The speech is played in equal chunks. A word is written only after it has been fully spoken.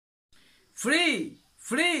Free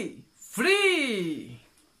free free.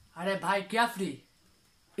 अरे भाई क्या फ्री?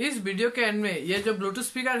 इस वीडियो के एंड में ये जो ब्लूटूथ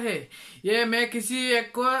स्पीकर है ये मैं किसी एक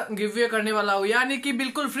को गिव अवे करने वाला हूँ, यानी कि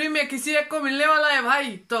बिल्कुल फ्री में किसी एक को मिलने वाला है भाई।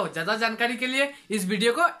 तो ज्यादा जानकारी के लिए इस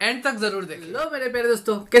वीडियो को एंड तक जरूर देखें। लो मेरे प्यारे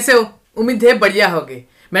दोस्तों, कैसे हो? उम्मीद है बढ़िया होगे।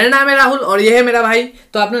 मेरा नाम है राहुल और ये है मेरा भाई।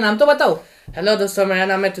 तो अपना नाम तो बताओ। हेलो दोस्तों, मेरा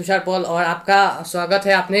नाम है तुषार पॉल और आपका स्वागत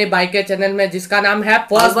है अपने बाइक के चैनल में जिसका नाम है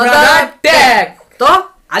पाउलब्रदर टेक। तो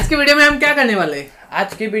आज की वीडियो में हम क्या करने वाले हैं?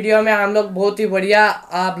 आज की वीडियो में हम लोग बहुत ही बढ़िया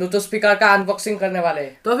ब्लूटूथ स्पीकर का अनबॉक्सिंग करने वाले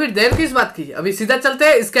हैं। तो फिर देर किस बात की, अभी सीधा चलते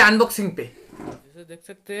हैं इसके अनबॉक्सिंग पे। जैसे देख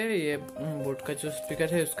सकते हैं ये बोट का जो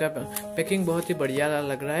स्पीकर है उसका पैकिंग बहुत ही बढ़िया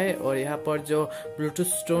लग रहा है। और यहाँ पर जो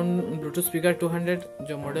ब्लूटूथ स्पीकर 200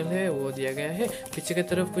 जो मॉडल है वो दिया गया है। पीछे की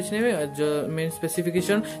तरफ कुछ नहीं है, जो मेन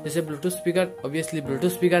स्पेसिफिकेशन जैसे Bluetooth speaker, obviously Bluetooth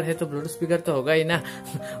speaker है तो ब्लूटूथ स्पीकर तो होगा ही ना।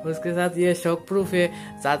 उसके साथ ये शॉक प्रूफ है,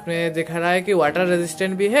 साथ में दिखा रहा है कि वाटर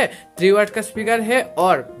रेजिस्टेंट भी है, 3 वाट का स्पीकर है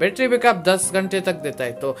और बैटरी बैकअप 10 घंटे तक देता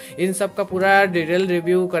है। तो इन सब का पूरा डिटेल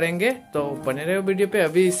रिव्यू करेंगे, तो बने रहे वीडियो पे।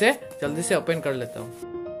 अभी इसे जल्दी से ओपन कर लेता हूँ।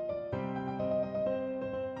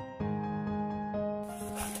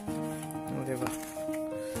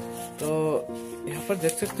 तो यहाँ पर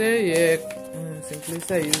देख सकते हैं ये एक सिंपली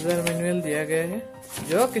सा यूजर मैनुअल दिया गया है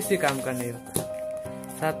जो किसी काम का नहीं होता।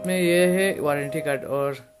 साथ में ये है वारंटी कार्ड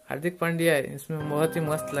और हार्दिक पांड्या है, इसमें बहुत ही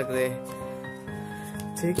मस्त लग रहे हैं।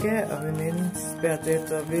 ठीक है, अभी मेन पे आते हैं।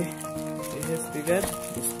 तो अभी ये स्पीकर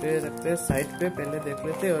इस पे रखते हैं साइड पे, पहले देख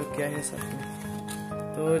लेते हैं और क्या है साथ में।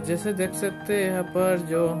 तो जैसे देख सकते हैं यहाँ पर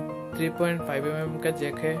जो 3.5 mm का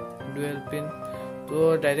जैक है, डुअल पिन,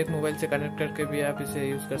 तो डायरेक्ट मोबाइल से कनेक्ट करके भी आप इसे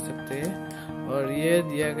यूज कर सकते हैं। और ये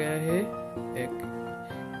दिया गया है एक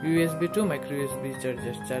USB to micro USB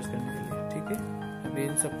charger charge करने के लिए। ठीक है, अभी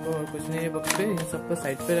इन सबको और कुछ नहीं है बॉक्स पे, इन सबको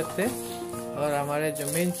साइड पे रखते हैं और हमारे जो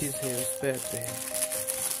मेन चीज है उस पे रखते हैं।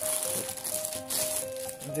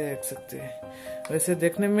 देख सकते हैं, वैसे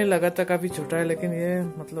देखने में लगा था काफी छोटा है, लेकिन ये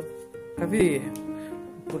मतलब काफी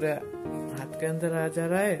पूरा हाथ के अंदर आ जा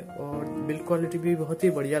रहा है और बिल्ड क्वालिटी भी बहुत ही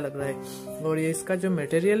बढ़िया लग रहा है। और ये इसका जो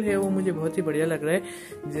मटेरियल है वो मुझे बहुत ही बढ़िया लग रहा है,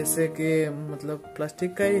 जैसे कि मतलब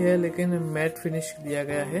प्लास्टिक का ही है लेकिन मैट फिनिश दिया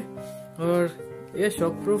गया है। और ये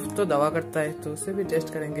शॉक प्रूफ तो दावा करता है, तो उसे भी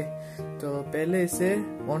टेस्ट करेंगे। तो पहले इसे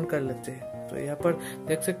ऑन कर लेते हैं। तो यहाँ पर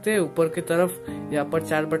देख सकते हैं ऊपर की तरफ यहाँ पर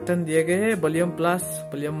 4 बटन दिए गए हैं, volume plus,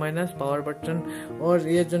 volume minus, power button और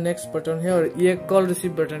ये जो नेक्स्ट बटन है, और ये कॉल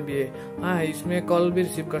रिसीव बटन भी है। हाँ, इसमें कॉल भी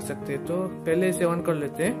रिसीव कर सकते हैं। तो पहले इसे ऑन कर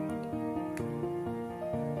लेते हैं।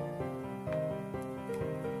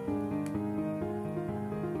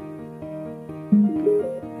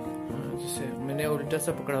 जैसे मैंने उल्टा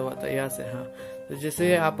सा पकड़ा हुआ था यहाँ से। हाँ, तो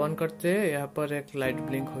जैसे आप ऑन करते हैं यहाँ पर एक लाइट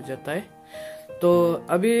ब्लिंक हो जाता है। तो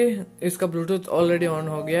अभी इसका ब्लूटूथ ऑलरेडी ऑन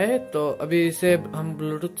हो गया है, तो अभी इसे हम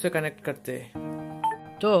ब्लूटूथ से कनेक्ट करते हैं।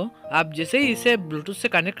 तो आप जैसे ही इसे ब्लूटूथ से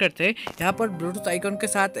कनेक्ट करते हैं, यहाँ पर ब्लूटूथ आइकन के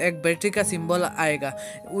साथ एक बैटरी का सिंबल आएगा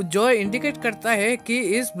जो इंडिकेट करता है कि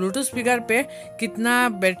इस ब्लूटूथ स्पीकर पे कितना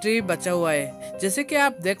बैटरी बचा हुआ है। जैसे कि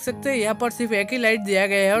आप देख सकते हैं यहाँ पर सिर्फ एक ही लाइट दिया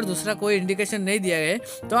गया है और दूसरा कोई इंडिकेशन नहीं दिया गया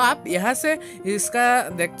है। तो आप यहाँ से इसका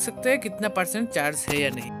देख सकते हैं कितना % चार्ज है या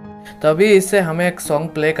नहीं। तो अभी इससे हम एक सॉन्ग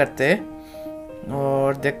प्ले करते हैं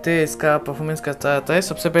और देखते हैं इसका परफॉर्मेंस कैसा आता है।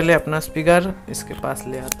 सबसे पहले अपना स्पीकर इसके पास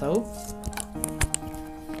ले आता हूँ,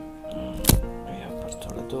 यहाँ पर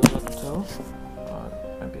थोड़ा दूर रखता हूँ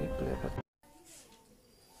और अभी प्ले करता हूँ।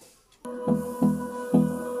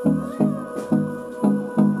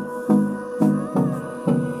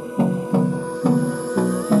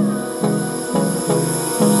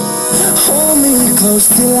 Hold me close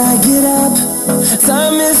till I get up.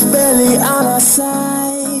 Time is barely on our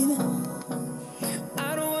side.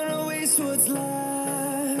 I don't wanna waste what's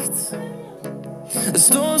left. The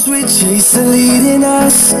storms we chase are leading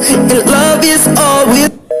us, and love is all we.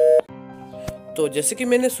 तो जैसे कि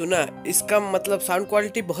मैंने सुना, इसका मतलब sound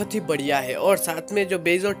quality बहुत ही बढ़िया है और साथ में जो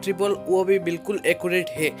बेस और ट्रिपल वो भी बिल्कुल एक्यूरेट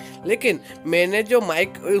है। लेकिन मैंने जो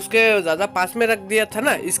माइक उसके ज़्यादा पास में रख दिया था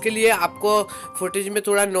ना, इसके लिए आपको फुटेज में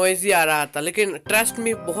थोड़ा नॉइज ही आ रहा था, लेकिन ट्रस्ट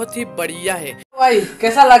में बहुत ही बढ़िया है। भाई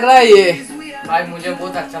कैसा लग रहा है ये? भाई मुझे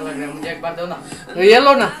बहुत अच्छा लग रहा है, मुझे एक बार दो ना। ये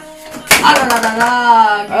लो ना।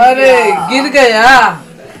 अरे गिर गया।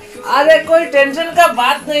 अरे कोई टेंशन का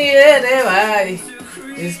बात नहीं है रे भाई,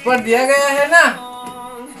 इस पर दिया गया है ना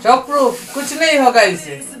शॉक प्रूफ, कुछ नहीं होगा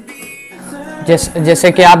इसे।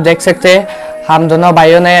 जैसे कि आप देख सकते हैं हम दोनों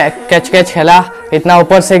भाइयों ने कैच खेला, इतना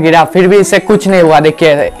ऊपर से गिरा फिर भी इसे कुछ नहीं हुआ।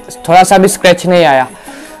 देखिए थोड़ा सा भी स्क्रैच नहीं आया।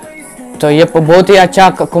 तो ये बहुत ही अच्छा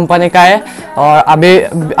कंपनी का है। और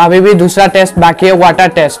अभी भी दूसरा टेस्ट बाकी है, वाटर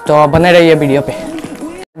टेस्ट। तो बने रहिए वीडियो पे।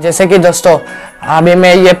 जैसे कि दोस्तों अभी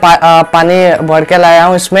मैं ये पानी भर के लाया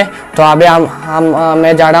हूँ इसमें, तो अभी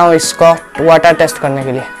मैं जा रहा हूँ इसको वाटर टेस्ट करने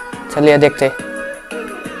के लिए। चलिए देखते हैं।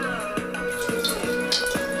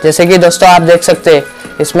 जैसे कि दोस्तों आप देख सकते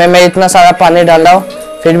हैं इसमें मैं इतना सारा पानी डाल रहा हूँ,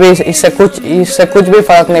 फिर भी इससे कुछ भी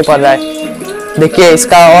फर्क नहीं पड़ रहा है। देखिए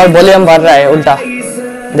इसका और वॉल्यूम बढ़ रहा है उल्टा।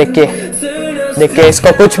 देखिए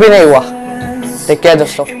इसको कुछ भी नहीं हुआ। देखिए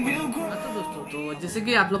दोस्तों। तो जैसे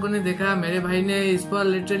कि आप लोगों ने देखा मेरे भाई ने इस पर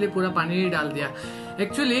लिटरली पूरा पानी डाल दिया।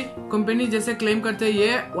 एक्चुअली कंपनी जैसे क्लेम करते हैं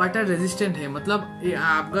ये वाटर रेजिस्टेंट है, मतलब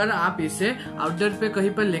अगर आप इसे आउटडोर पे कहीं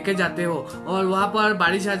पर लेके जाते हो और वहां पर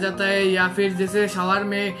बारिश आ जाता है, या फिर जैसे शावर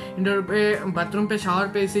में इंडोर पे बाथरूम पे शावर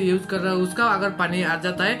पे इसे यूज कर रहा है, उसका अगर पानी आ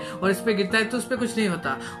जाता है और इस पे गिरता है तो उस पे कुछ नहीं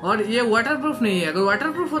होता। और ये वाटर प्रूफ नहीं है। अगर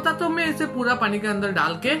वाटर प्रूफ होता तो मैं इसे पूरा पानी के अंदर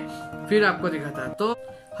डाल के फिर आपको दिखाता। तो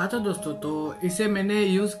हाँ तो दोस्तों, तो इसे मैंने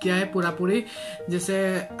यूज किया है पूरी जैसे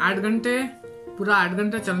 8 घंटे, पूरा 8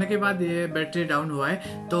 घंटे चलने के बाद ये बैटरी डाउन हुआ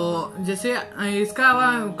है। तो जैसे इसका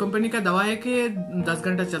कंपनी का दावा है कि 10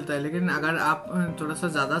 घंटा चलता है, लेकिन अगर आप थोड़ा सा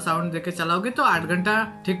ज्यादा साउंड देके चलाओगे तो 8 घंटा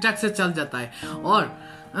ठीक ठाक से चल जाता है। और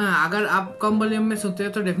अगर आप कम वॉल्यूम में सुनते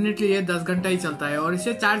हैं तो डेफिनेटली ये 10 घंटा ही चलता है। और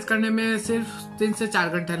इसे चार्ज करने में सिर्फ 3 से 4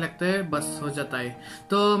 घंटे लगते हैं, बस हो जाता है।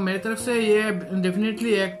 तो मेरी तरफ से ये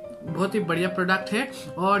डेफिनेटली एक बहुत ही बढ़िया प्रोडक्ट है।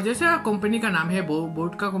 और जैसे कंपनी का नाम है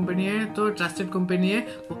बोट का कंपनी है, तो ट्रस्टेड कंपनी है।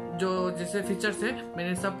 जो जैसे फीचर्स है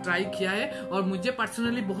मैंने सब ट्राई किया है और मुझे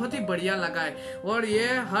पर्सनली बहुत ही बढ़िया लगा है और ये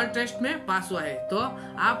हर टेस्ट में पास हुआ है। तो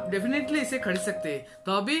आप डेफिनेटली इसे खरीद सकते हैं।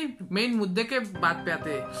 तो अभी मेन मुद्दे के बात पे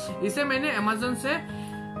आते हैं। इसे मैंने अमेज़न से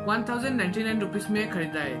 1099 रुपीज में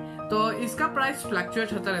खरीदा है। तो इसका प्राइस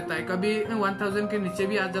फ्लक्चुएट होता रहता है, कभी 1000 के नीचे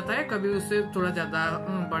भी आ जाता है, कभी उससे थोड़ा ज्यादा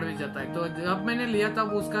बढ़ भी जाता है। तो जब मैंने लिया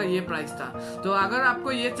तब उसका ये प्राइस था। तो अगर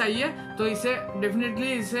आपको ये चाहिए तो इसे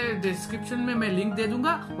डेफिनेटली इसे डिस्क्रिप्शन में मैं लिंक दे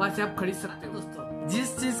दूंगा, वहां से आप खरीद सकते हो। दोस्तों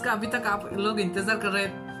जिस चीज का अभी तक आप लोग इंतजार कर रहे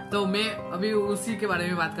हैं तो मैं अभी उसी के बारे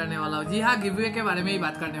में बात करने वाला हूँ। जी हाँ, गिवअवे के बारे में ही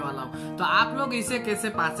बात करने वाला हूँ। तो आप लोग इसे कैसे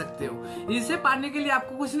पा सकते हो? इसे पाने के लिए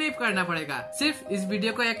आपको कुछ नहीं करना पड़ेगा, सिर्फ इस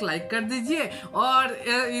वीडियो को एक लाइक कर दीजिए और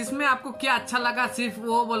इसमें आपको क्या अच्छा लगा सिर्फ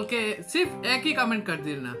वो बोल के सिर्फ एक ही कमेंट कर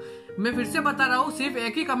देना। मैं फिर से बता रहा हूँ, सिर्फ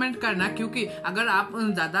एक ही कमेंट करना, क्योंकि अगर आप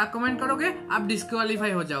ज्यादा कमेंट करोगे आप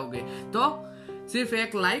डिस्क्वालीफाई हो जाओगे। तो सिर्फ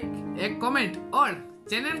एक लाइक, एक कमेंट और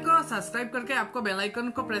चैनल को सब्सक्राइब करके आपको बेल आइकन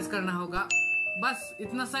को प्रेस करना होगा। बस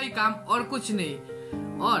इतना सा ही काम और कुछ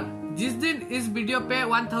नहीं। और जिस दिन इस वीडियो पे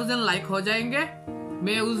 1000 लाइक हो जाएंगे,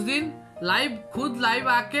 मैं उस दिन खुद लाइव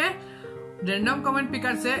आके रैंडम कमेंट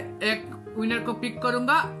पिकर से एक विनर को पिक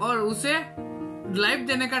करूंगा और उसे लाइव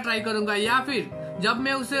देने का ट्राई करूंगा, या फिर जब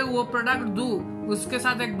मैं उसे वो प्रोडक्ट दूं उसके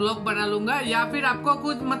साथ एक ब्लॉग बना लूंगा, या फिर आपको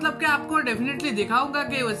कुछ मतलब कि आपको डेफिनेटली दिखाऊंगा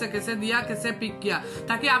कि वैसे कैसे दिया, कैसे पिक किया,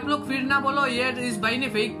 ताकि आप लोग फिर ना बोलो ये इस भाई ने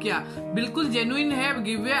फेक किया। बिल्कुल जेन्युइन है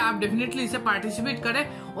गिवअवे, आप डेफिनेटली इसे पार्टिसिपेट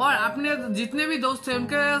करें और अपने जितने भी दोस्त हैं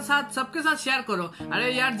उनके साथ सबके साथ शेयर करो।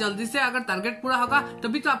 अरे यार जल्दी से अगर टारगेट पूरा होगा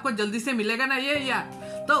तभी तो आपको जल्दी से मिलेगा ना ये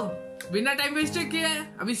यार। तो बिना टाइम वेस्ट किए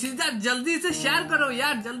अभी सीधा जल्दी से शेयर करो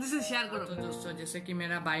यार, जल्दी से शेयर करो। तो दोस्तों जैसे कि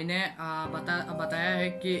मेरा भाई ने बताया है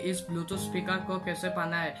कि इस ब्लूटूथ स्पीकर को कैसे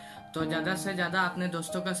पाना है, तो ज्यादा से ज्यादा अपने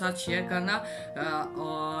दोस्तों के साथ शेयर करना।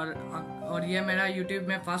 और ये मेरा YouTube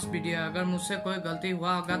में फर्स्ट वीडियो है, अगर मुझसे कोई गलती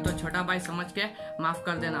हुआ होगा तो छोटा भाई समझ के माफ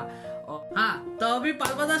कर देना। हाँ तो अभी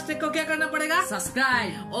पालब्रदर को क्या करना पड़ेगा?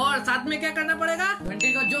 सब्सक्राइब, और साथ में क्या करना पड़ेगा?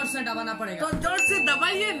 घंटी को जोर से दबाना पड़ेगा। तो जोर से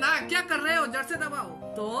दबाइए ना, क्या कर रहे हो, जोर से दबाओ।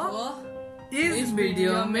 तो इस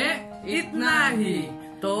वीडियो में इतना ही।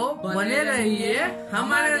 तो बने रहिए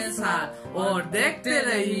हमारे साथ और देखते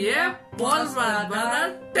रहिए पॉलब्रदर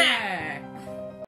टेक।